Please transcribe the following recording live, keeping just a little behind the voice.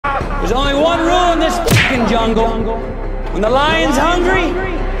There's only one rule in this fucking jungle. When the lion's hungry,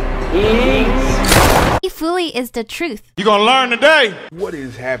 he eats. E FooLy is the truth. You gonna learn today. What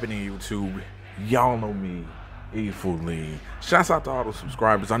is happening, YouTube? Y'all know me, E FooLy. Shouts out to all the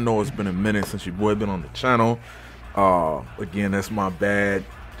subscribers. I know it's been a minute since your boy been on the channel. Again, that's my bad.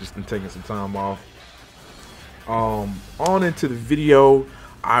 Just been taking some time off. On into the video.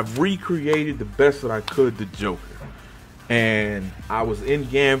 I've recreated the best that I could the Joker. And I was in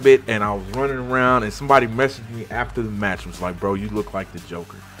Gambit and I was running around and somebody messaged me after the match and was like, bro, you look like the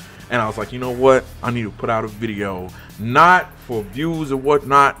Joker. And I was like, you know what? I need to put out a video, not for views or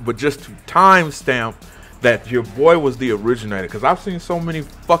whatnot, but just to timestamp that your boy was the originator. Because I've seen so many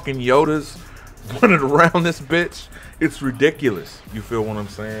fucking Yodas running around this bitch. It's ridiculous. You feel what I'm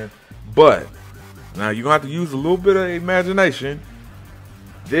saying? But now you're going to have to use a little bit of imagination.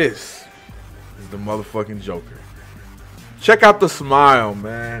 This is the motherfucking Joker. Check out the smile,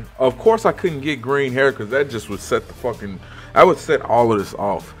 man. Of course I couldn't get green hair because that just would set the fucking, I would set all of this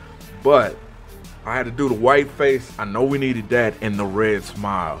off. But I had to do the white face. I know we needed that, and the red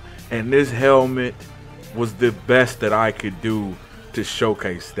smile. And this helmet was the best that I could do to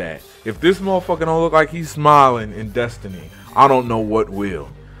showcase that. If this motherfucker don't look like he's smiling in Destiny, I don't know what will.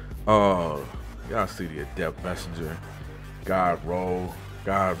 Y'all see the Adept Messenger. God roll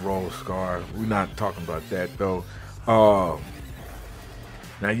Scar. We're not talking about that though. Now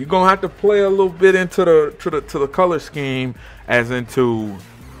you're gonna have to play a little bit into the color scheme, as into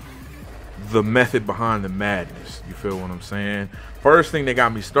the method behind the madness. You feel what I'm saying? First thing that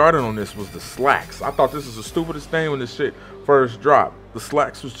got me started on this was the slacks. I thought this was the stupidest thing when this shit first dropped. The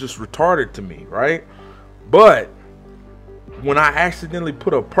slacks was just retarded to me, right? But when I accidentally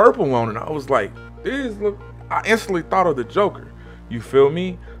put a purple on it, I was like, these look, I instantly thought of the Joker. You feel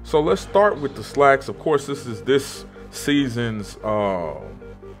me? So let's start with the slacks. Of course, this is this season's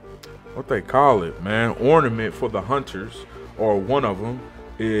what they call it, man, ornament for the hunters, or one of them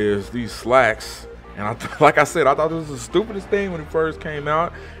is these slacks. And like I said, I thought this was the stupidest thing when it first came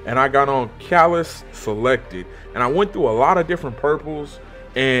out, and I got on Callus Selected, and I went through a lot of different purples,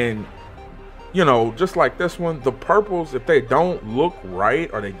 and you know, just like this one, the purples, if they don't look right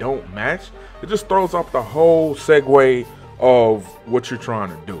or they don't match, it just throws off the whole segue of what you're trying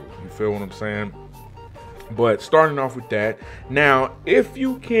to do. You feel what I'm saying? But starting off with that, now if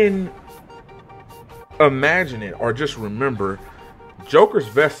you can imagine it or just remember, Joker's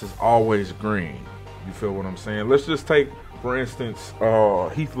vest is always green. You feel what I'm saying? Let's just take, for instance,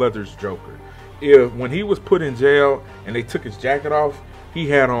 Heath Ledger's Joker. When he was put in jail and they took his jacket off, he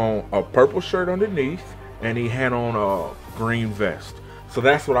had on a purple shirt underneath and he had on a green vest. So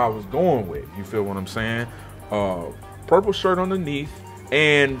that's what I was going with. You feel what I'm saying? Purple shirt underneath,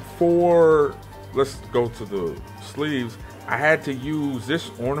 and for, let's go to the sleeves, I had to use this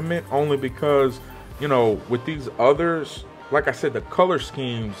ornament only because, you know, with these others, like I said, the color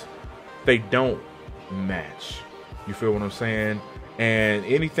schemes, they don't match. You feel what I'm saying? And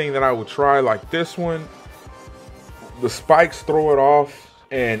anything that I would try, like this one, the spikes throw it off,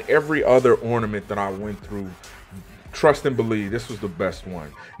 and every other ornament that I went through, trust and believe, this was the best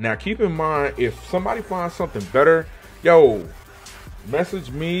one. Now keep in mind, if somebody finds something better, yo, message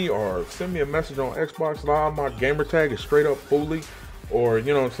me or send me a message on Xbox Live. My gamer tag is straight up FooLy, or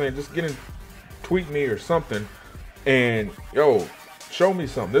you know what I'm saying, just tweet me or something, and yo, show me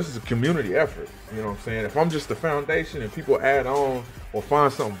something. This is a community effort. You know what I'm saying? If I'm just the foundation and people add on or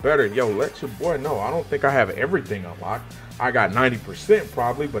find something better, yo, let your boy know. I don't think I have everything unlocked. I got 90%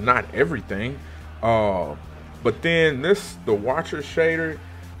 probably, but not everything. But then the Watcher shader,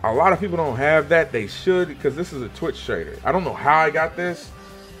 a lot of people don't have that. They should, because this is a Twitch shader. I don't know how I got this.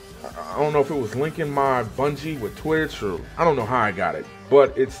 I don't know if it was linking my Bungie with Twitch, or I don't know how I got it.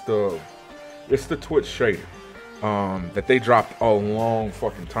 But it's the Twitch shader that they dropped a long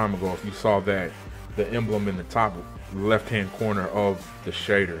fucking time ago. If you saw that, the emblem in the top left-hand corner of the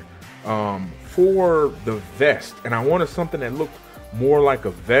shader. For the vest, and I wanted something that looked more like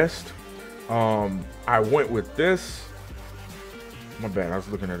a vest. I went with this. My bad, I was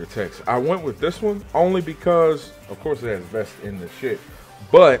looking at the text. I went with this one only because, of course, it has vest in the shit,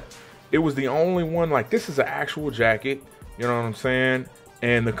 but it was the only one. Like, this is an actual jacket, you know what I'm saying?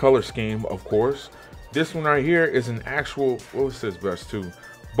 And the color scheme, of course. This one right here is an actual, well, it says vest too,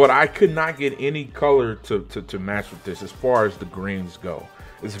 but I could not get any color to match with this as far as the greens go.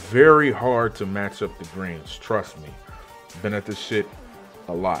 It's very hard to match up the greens, trust me. Been at this shit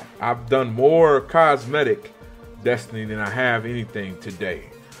a lot. I've done more cosmetic Destiny than I have anything today.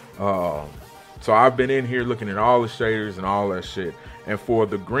 So I've been in here looking at all the shaders and all that shit. And for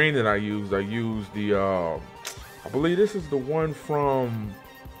the green that I used the I believe this is the one from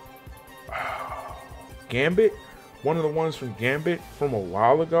Gambit, one of the ones from Gambit from a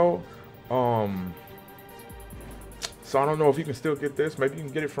while ago. So I don't know if you can still get this. Maybe you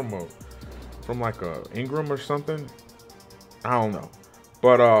can get it from like a Ingram or something. I don't know.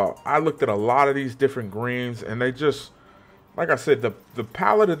 But I looked at a lot of these different greens, and they just, like I said, the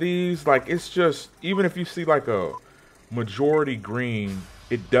palette of these, like, it's just, even if you see like a majority green,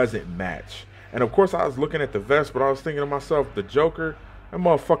 it doesn't match. And of course I was looking at the vest, but I was thinking to myself, the Joker, that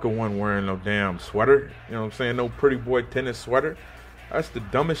motherfucker wasn't wearing no damn sweater. You know what I'm saying? No pretty boy tennis sweater. That's the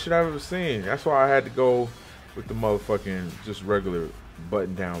dumbest shit I've ever seen. That's why I had to go with the motherfucking just regular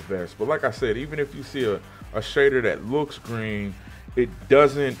button-down vest. But like I said, even if you see a shader that looks green, it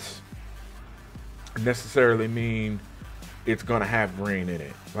doesn't necessarily mean it's gonna have green in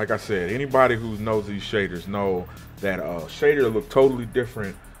it. Like I said, anybody who knows these shaders know that a shader look totally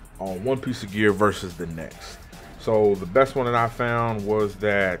different on one piece of gear versus the next. So the best one that I found was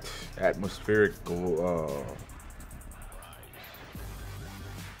that atmospheric glow.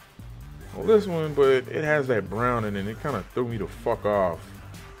 Well, this one, but it has that brown in it. It kind of threw me the fuck off.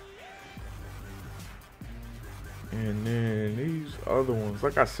 And then these other ones,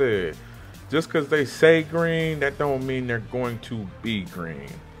 like I said, just because they say green, that don't mean they're going to be green.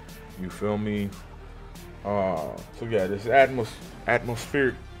 You feel me? So yeah, this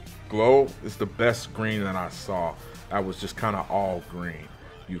atmospheric glow is the best green that I saw. That was just kind of all green.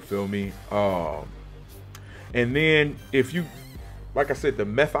 You feel me? And then if you, like I said, the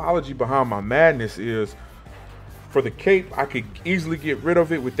methodology behind my madness is, for the cape, I could easily get rid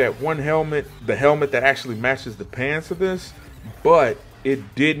of it with that one helmet, the helmet that actually matches the pants of this, but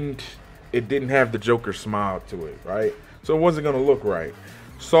it didn't have the Joker smile to it, right? So it wasn't gonna look right.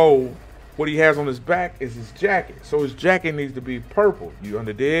 So what he has on his back is his jacket. So his jacket needs to be purple. You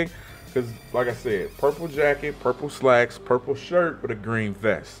underdig? Because like I said, purple jacket, purple slacks, purple shirt with a green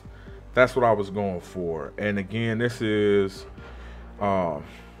vest. That's what I was going for. And again, this is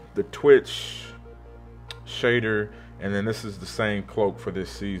the Twitch shader, and then this is the same cloak for this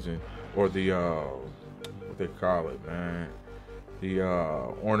season, or the what they call it, man, the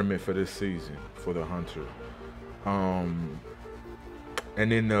ornament for this season for the hunter. And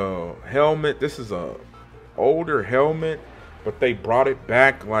then the helmet, this is a older helmet, but they brought it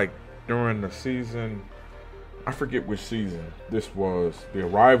back like during the season, I forget which season this was, the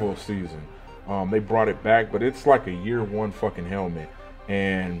arrival season. They brought it back, but it's like a year one fucking helmet,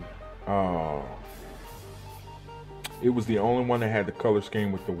 and it was the only one that had the color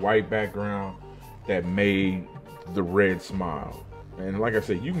scheme with the white background that made the red smile. And like I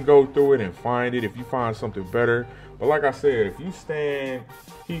said, you can go through it and find it if you find something better. But like I said, if you stand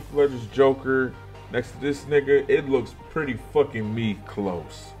Heath Ledger's Joker next to this nigga, it looks pretty fucking me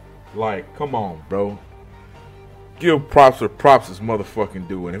close. Like, come on, bro. Give props where props is motherfucking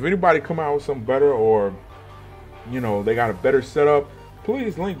due. And if anybody come out with something better, or, you know, they got a better setup,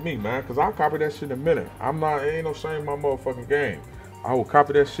 please link me, man, because I'll copy that shit in a minute. Ain't no shame in my motherfucking game. I will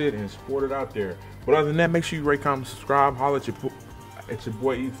copy that shit and sport it out there. But other than that, make sure you rate, comment, subscribe. Holla at your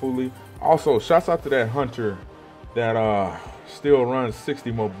boy E FooLy. Also, shouts out to that hunter that still runs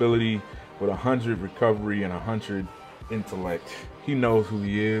 60 mobility with 100 recovery and 100 intellect. He knows who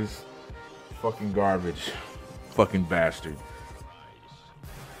he is. Fucking garbage. Fucking bastard.